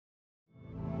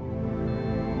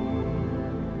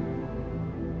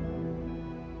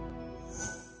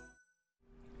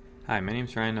Hi, my name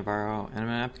is Ryan Navarro and I'm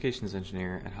an applications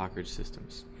engineer at Hawkridge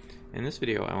Systems. In this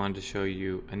video I wanted to show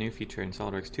you a new feature in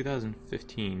SolidWorks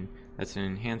 2015 that's an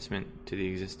enhancement to the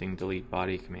existing delete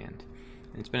body command.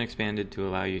 It's been expanded to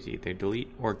allow you to either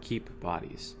delete or keep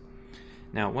bodies.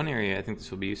 Now, one area I think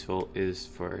this will be useful is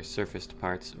for surfaced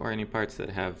parts or any parts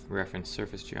that have referenced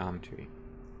surface geometry.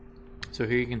 So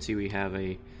here you can see we have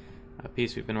a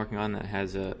piece we've been working on that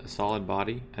has a solid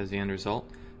body as the end result,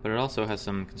 but it also has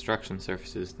some construction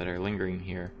surfaces that are lingering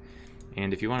here.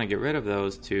 And if you want to get rid of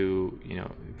those to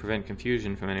prevent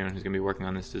confusion from anyone who's going to be working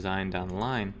on this design down the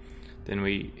line, then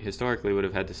we historically would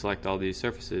have had to select all these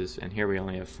surfaces, and here we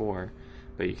only have 4,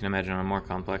 but you can imagine on a more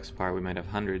complex part we might have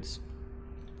hundreds.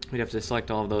 We'd have to select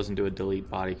all of those and do a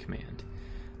delete body command.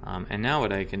 And now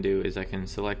what I can do is I can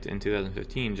select in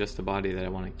 2015 just the body that I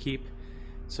want to keep.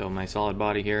 So my solid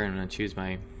body here, I'm going to choose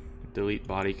my delete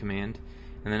body command,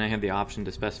 and then I have the option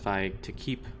to specify to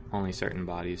keep only certain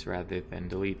bodies rather than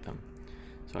delete them.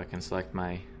 So I can select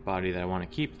my body that I want to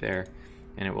keep there,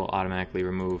 and it will automatically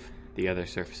remove the other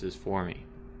surfaces for me.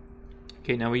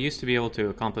 Okay, now we used to be able to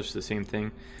accomplish the same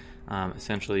thing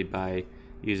essentially by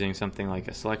using something like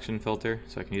a selection filter.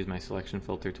 So I can use my selection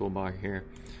filter toolbar here,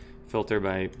 filter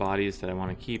by bodies that I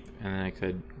want to keep, and then I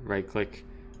could right click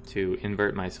to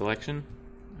invert my selection,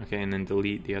 okay, and then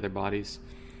delete the other bodies.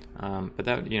 But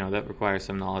that requires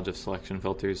some knowledge of selection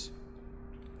filters.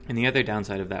 And the other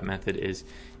downside of that method is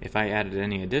if I added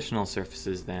any additional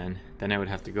surfaces then I would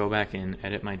have to go back in,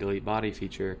 edit my delete body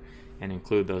feature, and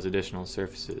include those additional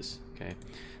surfaces. Okay.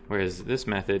 Whereas this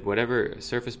method, whatever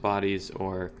surface bodies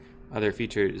or other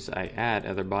features I add,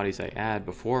 other bodies I add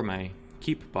before my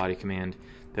keep body command,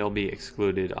 they'll be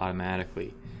excluded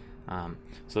automatically.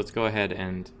 So let's go ahead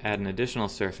and add an additional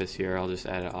surface here. I'll just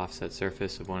add an offset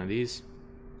surface of one of these.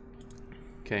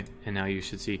 Okay, and now you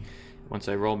should see once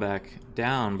I roll back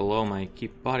down below my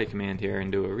keep body command here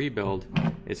and do a rebuild,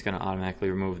 it's going to automatically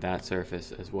remove that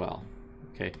surface as well.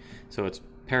 Okay, so it's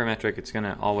parametric, it's going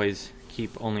to always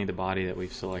keep only the body that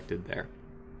we've selected there.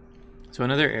 So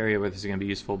another area where this is going to be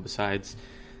useful besides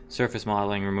surface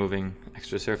modeling, removing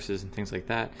extra surfaces and things like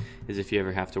that, is if you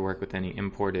ever have to work with any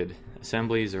imported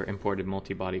assemblies or imported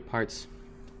multi-body parts.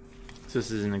 So this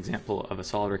is an example of a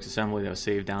SolidWorks assembly that was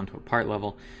saved down to a part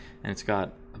level, and it's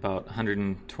got about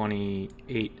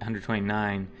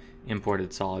 129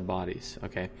 imported solid bodies.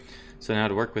 Okay, so now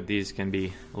to work with these can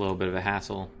be a little bit of a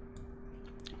hassle.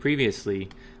 Previously,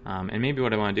 and maybe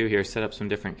what I want to do here is set up some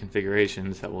different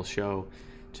configurations that will show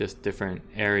just different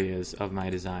areas of my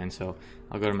design. So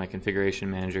I'll go to my configuration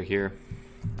manager here,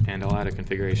 and I'll add a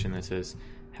configuration that says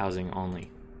housing only.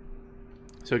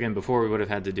 So again, before we would have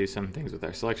had to do some things with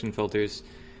our selection filters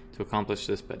to accomplish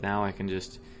this, but now I can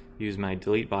just use my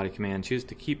delete body command, choose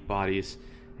to keep bodies,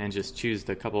 and just choose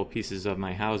the couple pieces of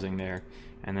my housing there,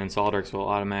 and then SolidWorks will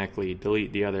automatically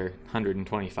delete the other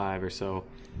 125 or so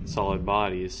solid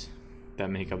bodies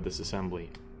that make up this assembly.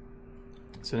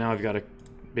 So now I've got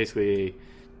basically a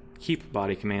keep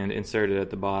body command inserted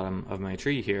at the bottom of my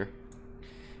tree here,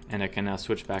 and I can now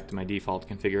switch back to my default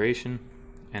configuration,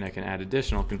 and I can add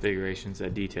additional configurations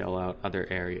that detail out other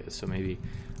areas. So maybe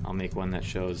I'll make one that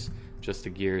shows just the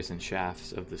gears and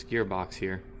shafts of this gearbox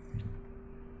here.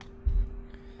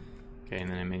 Okay, and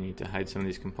then I may need to hide some of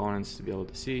these components to be able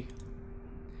to see.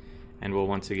 And we'll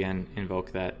once again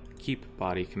invoke that keep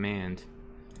body command,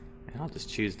 and I'll just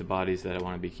choose the bodies that I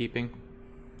want to be keeping.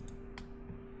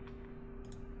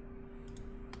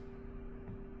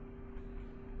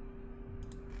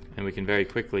 And we can very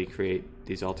quickly create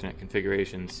these alternate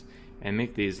configurations and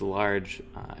make these large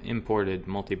imported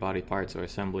multi-body parts or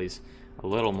assemblies a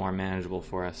little more manageable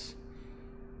for us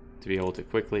to be able to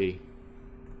quickly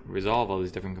resolve all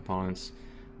these different components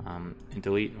and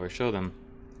delete or show them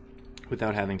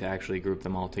without having to actually group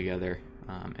them all together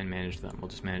and manage them. We'll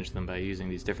just manage them by using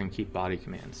these different keep body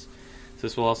commands. So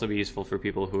this will also be useful for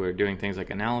people who are doing things like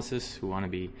analysis, who want to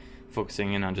be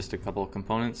focusing in on just a couple of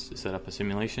components to set up a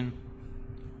simulation.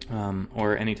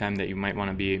 Or anytime that you might want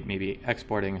to be maybe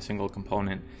exporting a single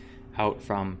component out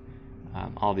from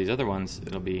all these other ones,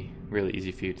 it'll be really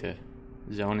easy for you to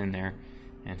zone in there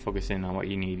and focus in on what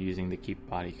you need using the keep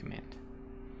body command.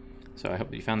 So I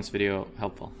hope you found this video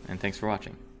helpful, and thanks for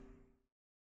watching.